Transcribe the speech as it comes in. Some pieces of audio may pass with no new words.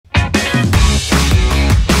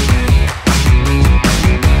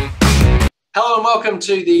Hello and welcome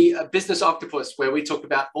to the Business Octopus, where we talk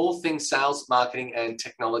about all things sales, marketing, and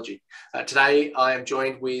technology. Today, I am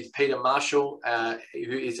joined with Peta Marshall,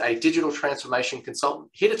 who is a digital transformation consultant,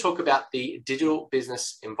 here to talk about the digital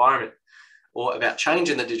business environment, or about change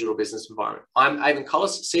in the digital business environment. I'm Avon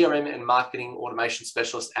Collis, CRM and marketing automation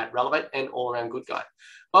specialist at Relevate and all-around good guy.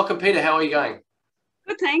 Welcome, Peta. How are you going?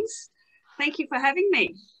 Good, thanks. Thank you for having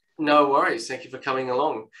me. No worries. Thank you for coming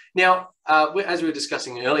along. Now, as we were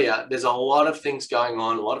discussing earlier, there's a lot of things going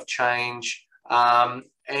on, a lot of change,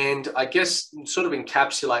 and I guess sort of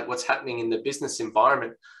encapsulate what's happening in the business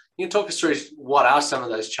environment. You can talk us through what are some of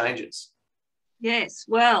those changes? Yes,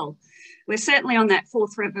 well, we're certainly on that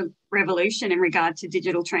fourth revolution in regard to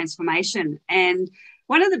digital transformation. And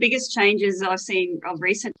one of the biggest changes I've seen of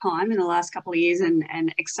recent time in the last couple of years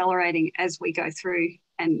and accelerating as we go through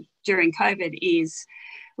and during COVID is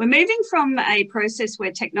we're moving from a process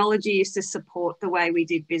where technology used to support the way we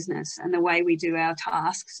did business and the way we do our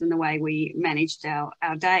tasks and the way we managed our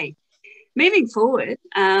day. Moving forward,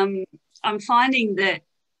 I'm finding that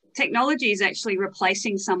technology is actually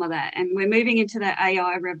replacing some of that, and we're moving into that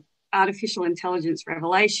AI, artificial intelligence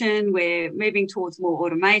revelation. We're moving towards more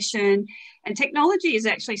automation, and technology is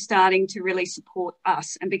actually starting to really support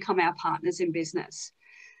us and become our partners in business.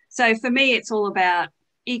 So for me, it's all about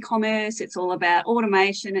e-commerce, it's all about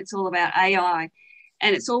automation, it's all about AI,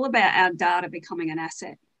 and it's all about our data becoming an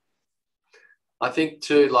asset. I think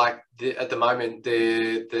too, like at the moment,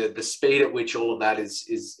 the speed at which all of that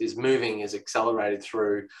is moving is accelerated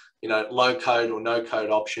through, low code or no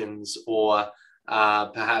code options, or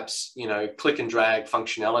perhaps, click and drag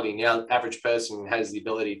functionality. Now, the average person has the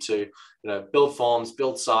ability to, build forms,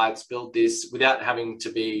 build sites, build this without having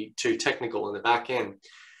to be too technical in the back end.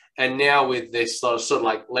 And now with this sort of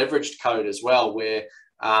like leveraged code as well, where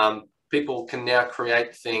people can now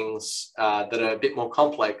create things that are a bit more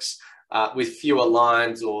complex with fewer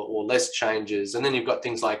lines or less changes. And then you've got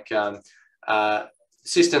things like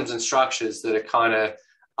systems and structures that are kind of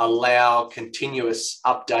allow continuous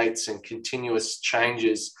updates and continuous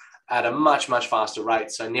changes at a much, much faster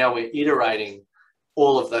rate. So now we're iterating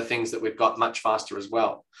all of the things that we've got much faster as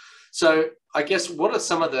well. So I guess what are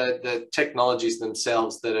some of the technologies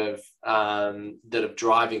themselves that have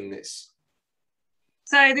driving this?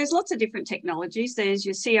 So there's lots of different technologies. There's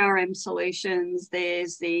your CRM solutions,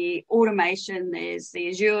 there's the automation, there's the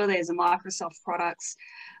Azure, there's the Microsoft products.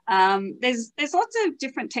 There's lots of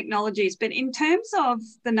different technologies, but in terms of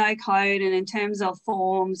the no code and in terms of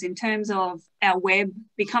forms, in terms of our web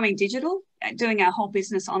becoming digital, doing our whole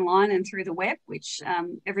business online and through the web, which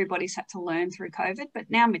everybody's had to learn through COVID, but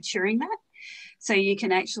now maturing that. So you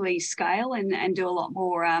can actually scale and do a lot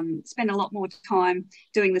more, spend a lot more time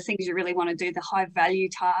doing the things you really want to do, the high value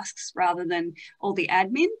tasks rather than all the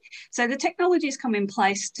admin. So the technologies come in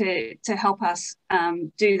place to help us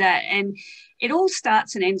do that. And it all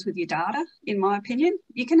starts and ends with your data, in my opinion.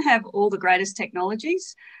 You can have all the greatest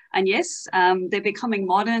technologies, and yes, they're becoming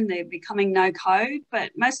modern, they're becoming no code, but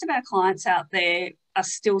most of our clients out there are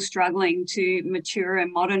still struggling to mature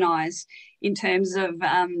and modernize in terms of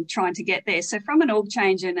trying to get there. So from an org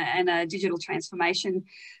change and a digital transformation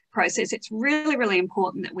process, it's really, really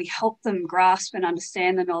important that we help them grasp and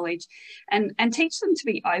understand the knowledge and teach them to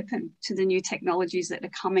be open to the new technologies that are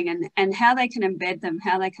coming and how they can embed them,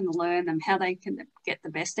 how they can learn them, how they can get the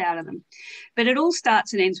best out of them. But it all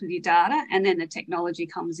starts and ends with your data, and then the technology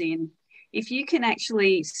comes in. If you can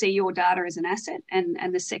actually see your data as an asset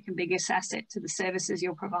and the second biggest asset to the services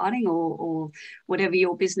you're providing or whatever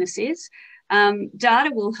your business is,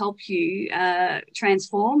 data will help you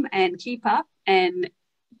transform and keep up and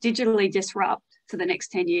digitally disrupt for the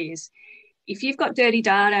next 10 years. If you've got dirty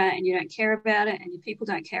data and you don't care about it and your people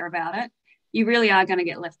don't care about it, you really are going to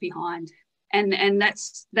get left behind. And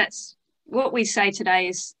that's what we say today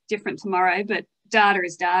is different tomorrow, but data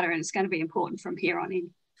is data, and it's going to be important from here on in.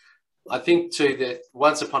 I think too that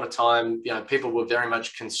once upon a time, people were very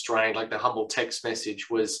much constrained, like the humble text message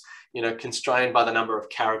was, constrained by the number of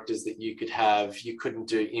characters that you could have. You couldn't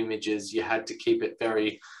do images. You had to keep it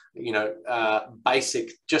very,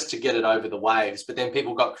 basic just to get it over the waves. But then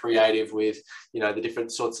people got creative with, the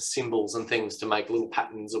different sorts of symbols and things to make little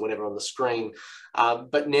patterns or whatever on the screen.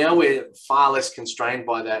 But now we're far less constrained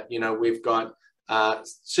by that. We've got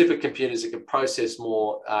supercomputers that can process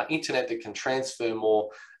more, internet that can transfer more,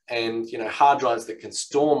 and hard drives that can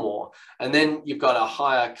store more. And then you've got a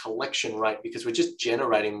higher collection rate because we're just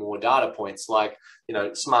generating more data points, like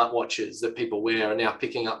smartwatches that people wear are now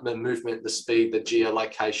picking up the movement, the speed, the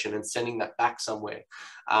geolocation, and sending that back somewhere.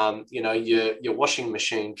 Your washing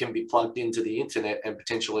machine can be plugged into the internet and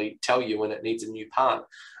potentially tell you when it needs a new part.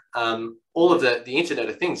 all of the Internet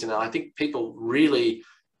of Things. I think people really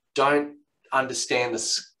don't understand the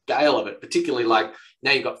scale of it, particularly like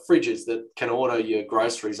now you've got fridges that can order your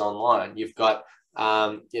groceries online. You've got,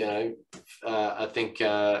 I think,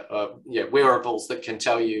 wearables that can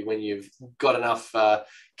tell you when you've got enough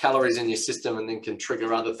calories in your system and then can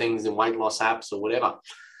trigger other things in weight loss apps or whatever.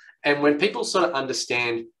 And when people sort of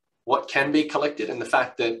understand what can be collected and the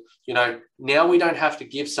fact that, now we don't have to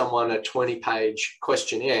give someone a 20-page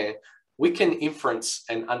questionnaire, we can inference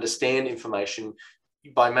and understand information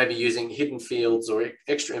by maybe using hidden fields or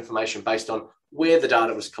extra information based on where the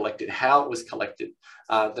data was collected, how it was collected,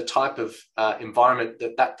 the type of environment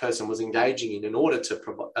that person was engaging in order to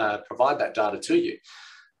provide that data to you.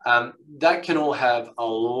 That can all have a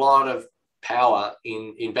lot of power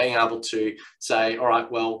in being able to say, all right,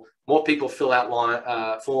 well, more people fill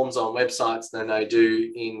out forms on websites than they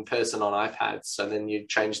do in person on iPads. So then you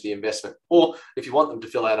change the investment. Or if you want them to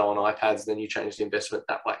fill out on iPads, then you change the investment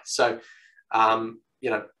that way. So,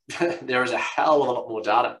 there is a hell of a lot more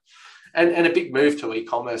data and a big move to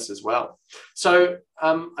e-commerce as well. So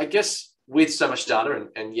I guess with so much data,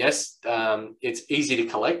 and yes, it's easy to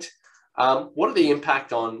collect, what are the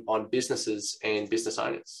impact on businesses and business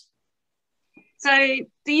owners? So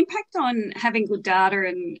the impact on having good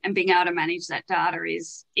data and being able to manage that data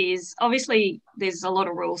is obviously there's a lot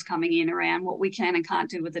of rules coming in around what we can and can't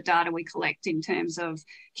do with the data we collect in terms of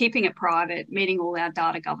keeping it private, meeting all our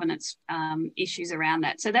data governance issues around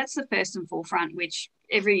that. So that's the first and forefront, which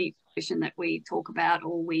every solution that we talk about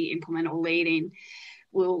or we implement or lead in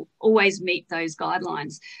will always meet those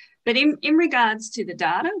guidelines. But in regards to the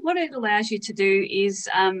data, what it allows you to do is,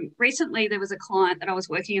 recently there was a client that I was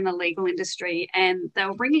working in the legal industry and they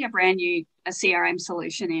were bringing a brand new CRM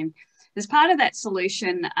solution in. As part of that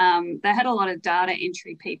solution, they had a lot of data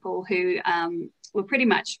entry people who were pretty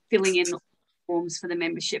much filling in forms for the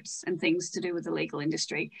memberships and things to do with the legal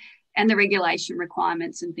industry and the regulation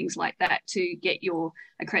requirements and things like that to get your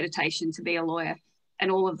accreditation to be a lawyer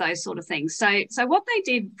and all of those sort of things. So what they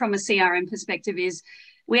did from a CRM perspective is,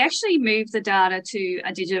 we actually moved the data to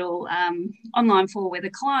a digital online form where the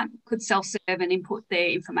client could self-serve and input their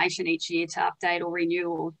information each year to update or renew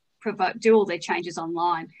or do all their changes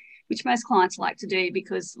online, which most clients like to do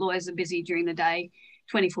because lawyers are busy during the day,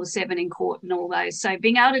 24/7 in court and all those. So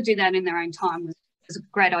being able to do that in their own time was a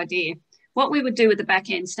great idea. What we would do with the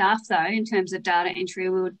back-end staff, though, in terms of data entry,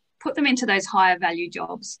 we would put them into those higher value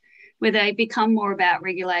jobs where they become more about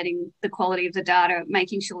regulating the quality of the data,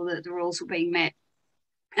 making sure that the rules were being met,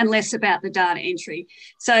 and less about the data entry.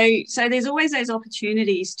 So there's always those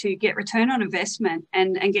opportunities to get return on investment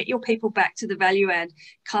and get your people back to the value add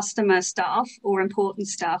customer stuff or important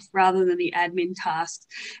stuff rather than the admin tasks.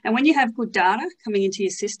 And when you have good data coming into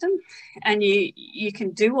your system and you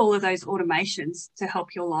can do all of those automations to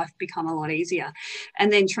help your life become a lot easier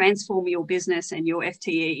and then transform your business and your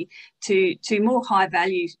FTE to more high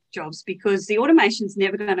value jobs, because the automation is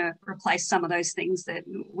never going to replace some of those things that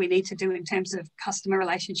we need to do in terms of customer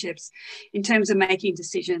relationships, in terms of making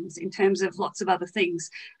decisions, in terms of lots of other things.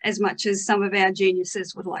 As much as some of our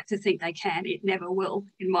geniuses would like to think they can, it never will,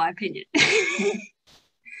 in my opinion.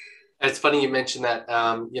 It's funny you mentioned that.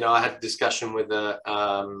 I had a discussion with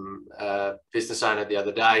a business owner the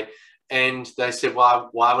other day, and they said, why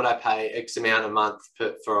would I pay X amount a month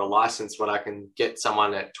for a license when I can get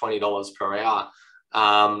someone at $20 per hour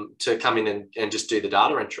to come in and just do the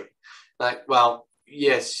data entry? Like, well,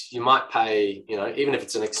 yes, you might pay, even if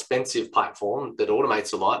it's an expensive platform that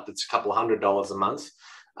automates a lot, that's a couple of $100 a month,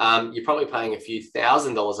 you're probably paying a few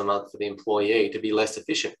 $1,000s a month for the employee to be less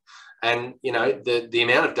efficient. And, the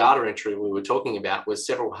amount of data entry we were talking about was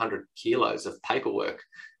several hundred kilos of paperwork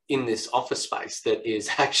in this office space that is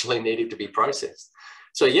actually needed to be processed.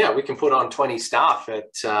 So yeah, we can put on 20 staff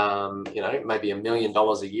at, maybe $1 million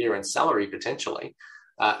a year in salary potentially,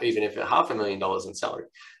 even if $500,000 in salary.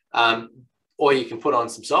 Or you can put on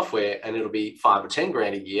some software and it'll be $5 or $10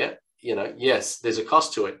 grand a year. Yes, there's a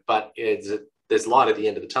cost to it, but there's light at the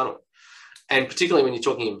end of the tunnel. And particularly when you're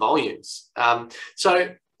talking in volumes. So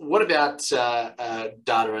what about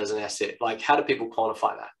data as an asset? Like, how do people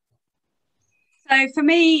quantify that? So for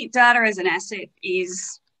me, data as an asset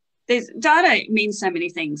data means so many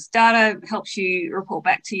things. Data helps you report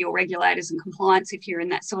back to your regulators and compliance if you're in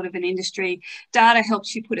that sort of an industry. Data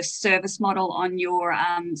helps you put a service model on your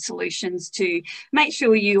solutions to make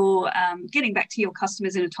sure you're getting back to your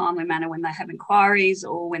customers in a timely manner when they have inquiries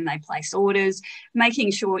or when they place orders,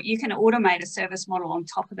 making sure you can automate a service model on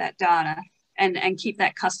top of that data and keep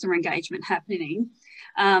that customer engagement happening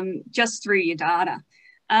just through your data.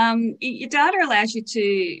 Your data allows you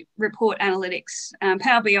to report analytics.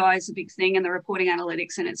 Power BI is a big thing, and the reporting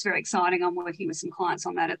analytics, and it's very exciting. I'm working with some clients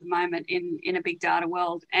on that at the moment in a big data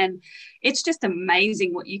world. And it's just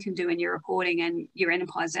amazing what you can do in your reporting and your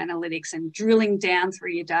enterprise analytics, and drilling down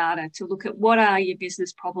through your data to look at what are your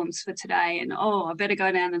business problems for today. And, oh, I better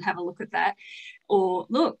go down and have a look at that. Or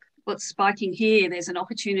look, what's spiking here? There's an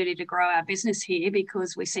opportunity to grow our business here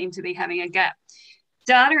because we seem to be having a gap.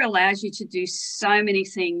 Data allows you to do so many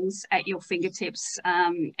things at your fingertips.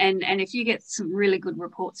 And if you get some really good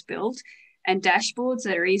reports built and dashboards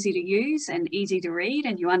that are easy to use and easy to read,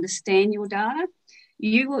 and you understand your data,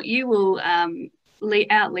 you will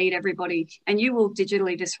out-lead everybody, and you will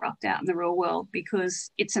digitally disrupt out in the real world, because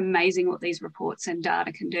it's amazing what these reports and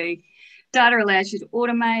data can do. Data allows you to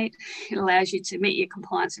automate. It allows you to meet your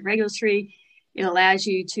compliance and regulatory. It allows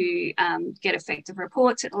you to get effective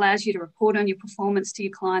reports. It allows you to report on your performance to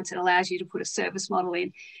your clients. It allows you to put a service model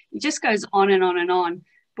in. It just goes on and on and on.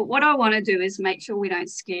 But what I want to do is make sure we don't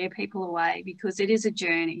scare people away, because it is a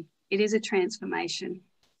journey. It is a transformation.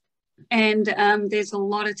 And there's a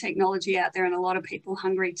lot of technology out there and a lot of people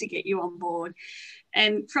hungry to get you on board.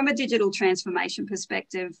 And from a digital transformation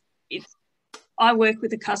perspective, I work with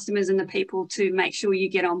the customers and the people to make sure you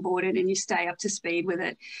get on board it and you stay up to speed with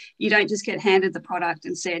it. You don't just get handed the product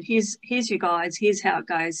and said, here's your guides, here's how it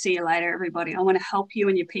goes, see you later, everybody. I want to help you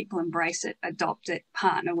and your people embrace it, adopt it,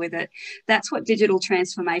 partner with it. That's what digital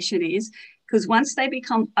transformation is, because once they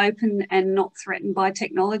become open and not threatened by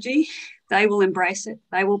technology, they will embrace it,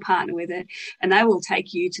 they will partner with it, and they will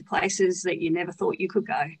take you to places that you never thought you could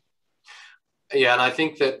go. Yeah, and I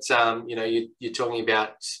think that you're talking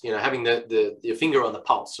about having your finger on the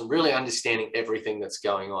pulse and really understanding everything that's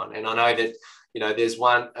going on. And I know that there's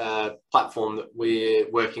one platform that we're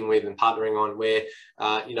working with and partnering on where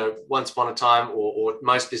once upon a time, or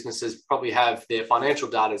most businesses probably have their financial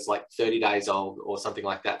data is like 30 days old or something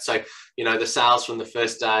like that. So the sales from the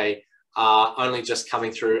first day are only just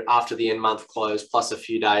coming through after the end month close, plus a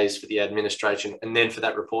few days for the administration, and then for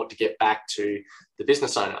that report to get back to the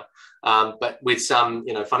business owner. But with some,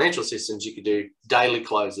 financial systems, you could do daily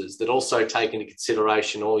closes that also take into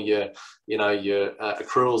consideration all your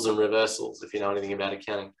accruals and reversals, if you know anything about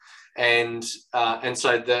accounting. And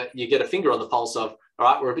so you get a finger on the pulse of, all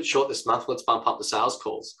right, we're a bit short this month, let's bump up the sales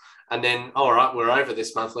calls. And then, all right, we're over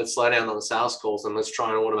this month, let's slow down on the sales calls and let's try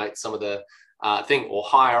and automate some of the thing, or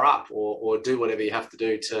hire up, or do whatever you have to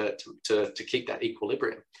do to keep that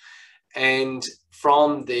equilibrium. And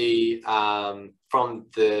from the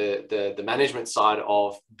management side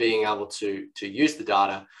of being able to use the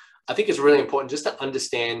data, I think it's really important just to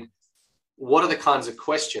understand what are the kinds of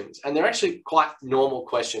questions, and they're actually quite normal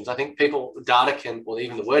questions. I think even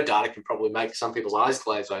the word data can probably make some people's eyes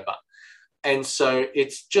glaze over. And so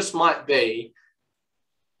it just might be,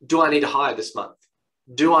 do I need to hire this month?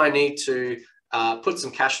 Do I need to put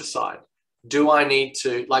some cash aside? Do I need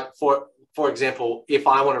to, for example, if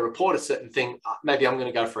I want to report a certain thing, maybe I'm going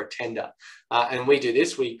to go for a tender. And we do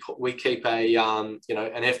this, we keep an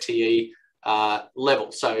FTE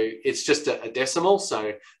level. So it's just a decimal.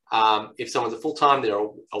 So if someone's a full-time, they're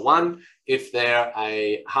a 1. If they're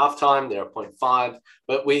a half-time, they're a 0.5.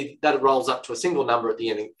 But that rolls up to a single number at the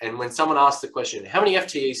end. And when someone asks the question, how many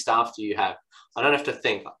FTE staff do you have? I don't have to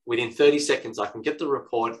think. Within 30 seconds, I can get the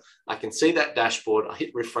report. I can see that dashboard. I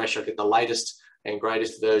hit refresh. I get the latest and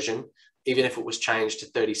greatest version, even if it was changed to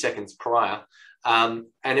 30 seconds prior. And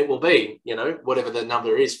it will be, whatever the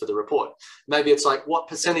number is for the report. Maybe it's like, what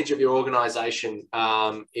percentage of your organization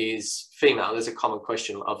is female? There's a common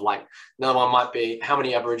question of another one might be, how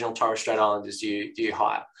many Aboriginal Torres Strait Islanders do you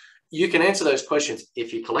hire? You can answer those questions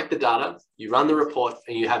if you collect the data, you run the report,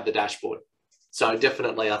 and you have the dashboard. So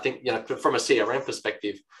definitely, I think, from a CRM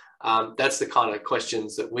perspective, that's the kind of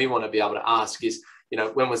questions that we want to be able to ask is,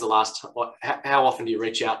 when was the last, how often do you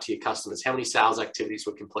reach out to your customers? How many sales activities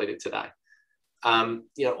were completed today?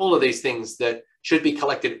 All of these things that should be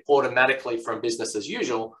collected automatically from business as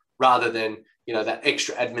usual, rather than, that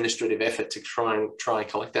extra administrative effort to try and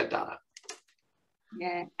collect that data.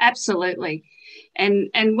 Yeah, absolutely. And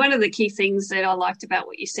one of the key things that I liked about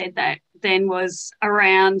what you said that then was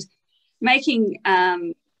around making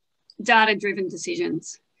data-driven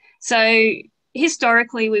decisions. So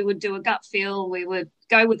historically, we would do a gut feel, we would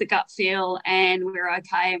go with the gut feel, and we're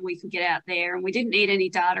okay, and we could get out there, and we didn't need any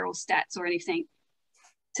data or stats or anything.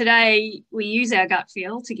 Today, we use our gut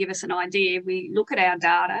feel to give us an idea. We look at our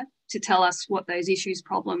data to tell us what those issues,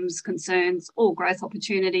 problems, concerns, or growth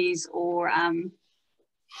opportunities, or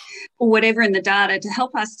or whatever in the data to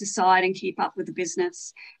help us decide and keep up with the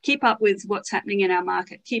business, keep up with what's happening in our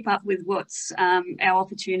market, keep up with what's our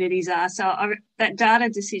opportunities are. So that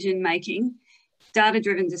data-driven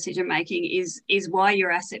decision making is why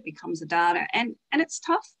your asset becomes a data. And it's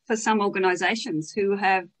tough for some organizations who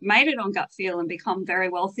have made it on gut feel and become very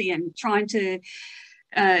wealthy and trying to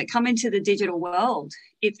come into the digital world.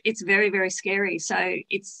 It's very, very scary. So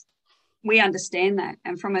we understand that.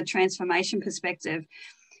 And from a transformation perspective,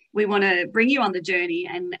 we want to bring you on the journey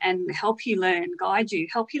and help you learn, guide you,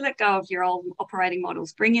 help you let go of your old operating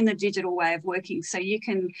models, bring in the digital way of working so you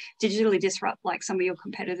can digitally disrupt like some of your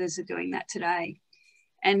competitors are doing that today.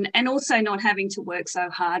 And also not having to work so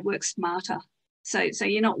hard, work smarter. So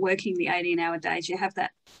you're not working the 18-hour days. You have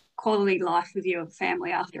that quality life with your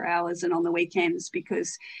family after hours and on the weekends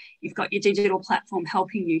because you've got your digital platform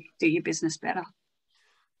helping you do your business better.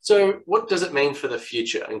 So what does it mean for the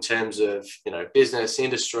future in terms of, business,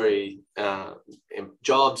 industry,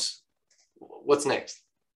 jobs? What's next?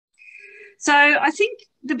 So I think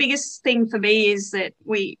the biggest thing for me is that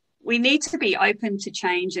we need to be open to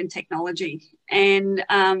change and technology. And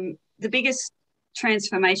the biggest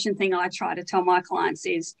transformation thing I try to tell my clients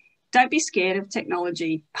is don't be scared of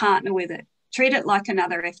technology, partner with it. Treat it like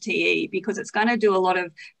another FTE because it's going to do a lot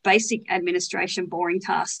of basic administration, boring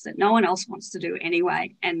tasks that no one else wants to do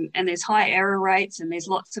anyway. And there's high error rates and there's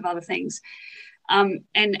lots of other things.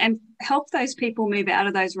 And help those people move out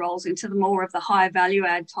of those roles into the more of the high value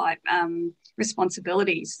add type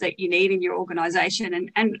responsibilities that you need in your organization.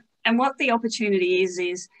 And what the opportunity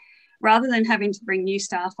is rather than having to bring new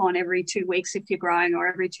staff on every 2 weeks if you're growing or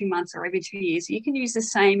every 2 months or every 2 years, you can use the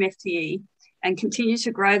same FTE and continue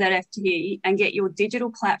to grow that FTE and get your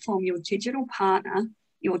digital platform, your digital partner,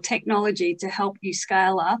 your technology to help you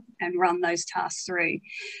scale up and run those tasks through.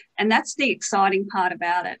 And that's the exciting part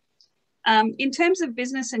about it. In terms of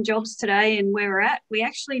business and jobs today and where we're at, we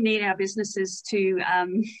actually need our businesses to,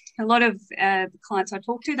 a lot of clients I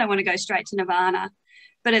talk to, they want to go straight to Nirvana,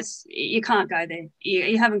 but you can't go there.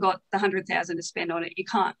 You haven't got the 100,000 to spend on it. You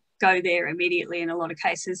can't go there immediately in a lot of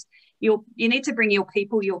cases. You need to bring your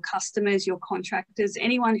people, your customers, your contractors,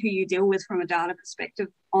 anyone who you deal with from a data perspective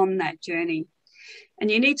on that journey. And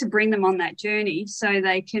you need to bring them on that journey so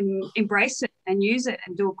they can embrace it and use it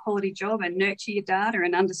and do a quality job and nurture your data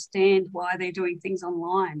and understand why they're doing things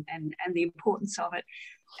online and the importance of it.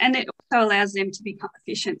 And it also allows them to become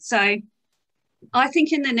efficient. So I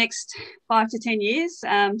think in the next 5 to 10 years,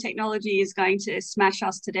 technology is going to smash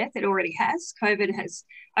us to death. It already has. COVID has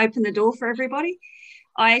opened the door for everybody.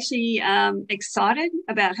 I actually am excited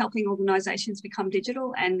about helping organisations become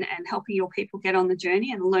digital and helping your people get on the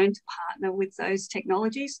journey and learn to partner with those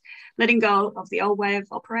technologies, letting go of the old way of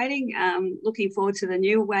operating, looking forward to the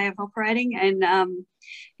new way of operating. And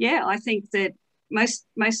I think that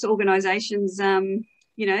most organisations,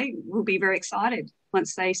 will be very excited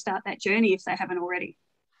once they start that journey if they haven't already.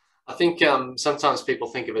 I think sometimes people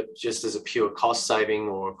think of it just as a pure cost saving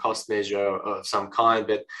or a cost measure of some kind.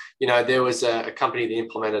 But, there was a company that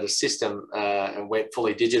implemented a system and went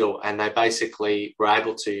fully digital, and they basically were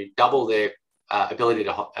able to double their ability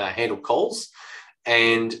to handle calls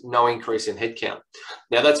and no increase in headcount.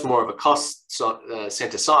 Now, that's more of a cost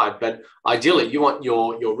center side, but ideally you want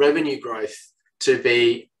your revenue growth to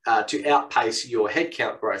be to outpace your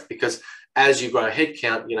headcount growth, because as you grow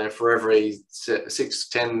headcount, for every 6,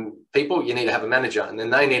 10 people, you need to have a manager, and then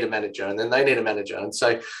they need a manager, and then they need a manager. And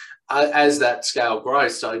so as that scale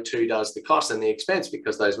grows, so too does the cost and the expense,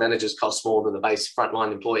 because those managers cost more than the base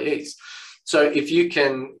frontline employees. So if you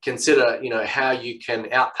can consider, how you can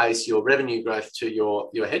outpace your revenue growth to your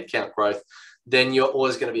headcount growth, then you're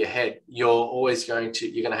always going to be ahead. You're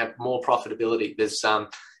going to have more profitability. There's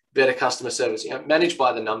better customer service, managed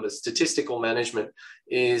by the numbers. Statistical management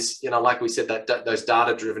is, like we said, that those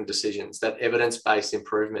data-driven decisions, that evidence-based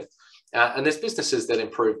improvement. And there's businesses that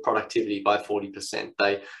improve productivity by 40%.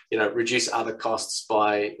 They, reduce other costs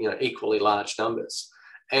by, equally large numbers.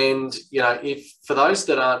 And, if for those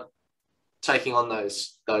that aren't taking on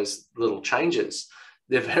those little changes,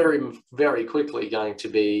 they're very, very quickly going to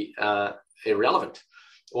be irrelevant,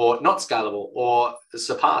 or not scalable, or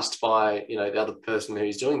surpassed by the other person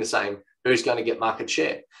who's doing the same, who's going to get market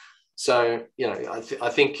share. So I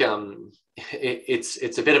think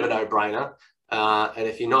it's a bit of a no-brainer, and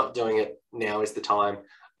if you're not doing it, now is the time.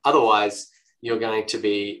 Otherwise, you're going to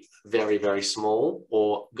be very, very small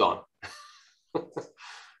or gone.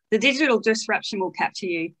 The digital disruption will capture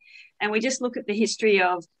you. And we just look at the history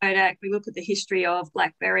of Kodak, we look at the history of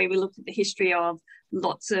BlackBerry, we look at the history of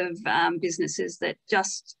lots of businesses that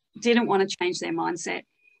just didn't want to change their mindset.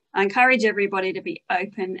 I encourage everybody to be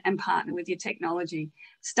open and partner with your technology.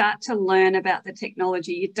 Start to learn about the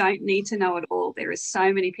technology. You don't need to know it all. There are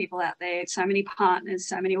so many people out there, so many partners,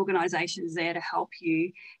 so many organizations there to help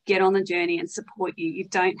you get on the journey and support you. You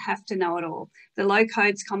don't have to know it all. The low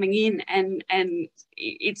code's coming in, and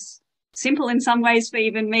it's simple in some ways for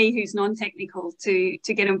even me, who's non-technical, to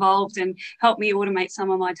get involved and help me automate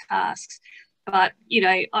some of my tasks. But, you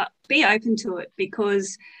know, be open to it,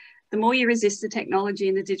 because the more you resist the technology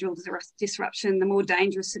and the digital disruption, the more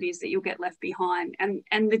dangerous it is that you'll get left behind.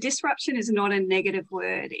 And the disruption is not a negative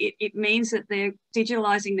word. It means that they're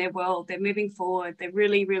digitalizing their world, they're moving forward, they're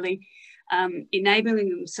really, really enabling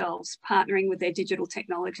themselves, partnering with their digital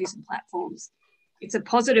technologies and platforms. It's a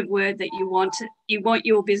positive word that you want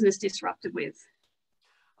your business disrupted with.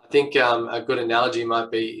 I think a good analogy might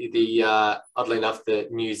be the, oddly enough, the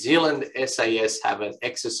New Zealand SAS have an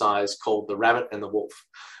exercise called the Rabbit and the Wolf,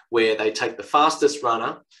 where they take the fastest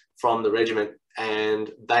runner from the regiment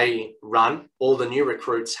and they run. All the new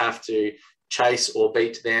recruits have to chase or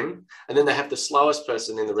beat them. And then they have the slowest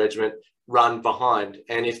person in the regiment run behind.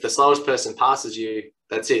 And if the slowest person passes you,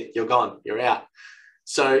 that's it, you're gone, you're out.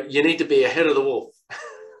 So you need to be ahead of the wolf.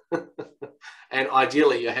 And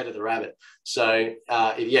ideally you're ahead of the rabbit. So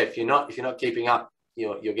if you're not keeping up,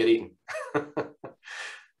 you'll get eaten.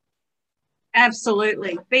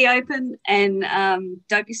 Absolutely. Be open and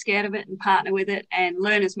don't be scared of it, and partner with it and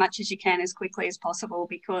learn as much as you can as quickly as possible,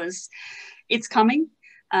 because it's coming,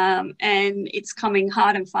 and it's coming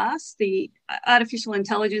hard and fast. The artificial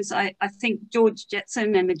intelligence, I think George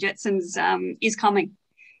Jetson and the Jetsons is coming.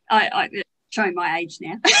 I showing my age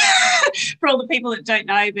now for all the people that don't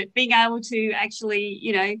know, but being able to actually,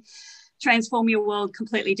 you know, transform your world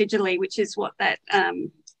completely digitally, which is what that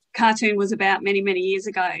cartoon was about many, many years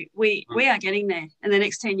ago. We are getting there, and the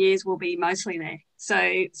next 10 years will be mostly there. So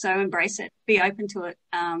embrace it, be open to it.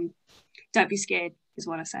 Don't be scared is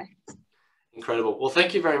what I say. Incredible. Well,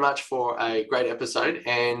 thank you very much for a great episode.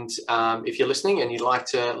 And if you're listening and you'd like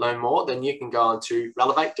to learn more, then you can go on to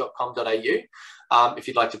relevate.com.au. If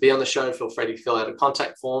you'd like to be on the show, feel free to fill out a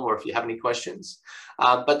contact form, or if you have any questions.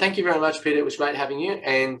 But thank you very much, Peter. It was great having you,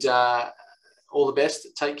 and all the best.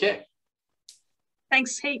 Take care.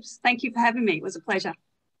 Thanks heaps. Thank you for having me. It was a pleasure.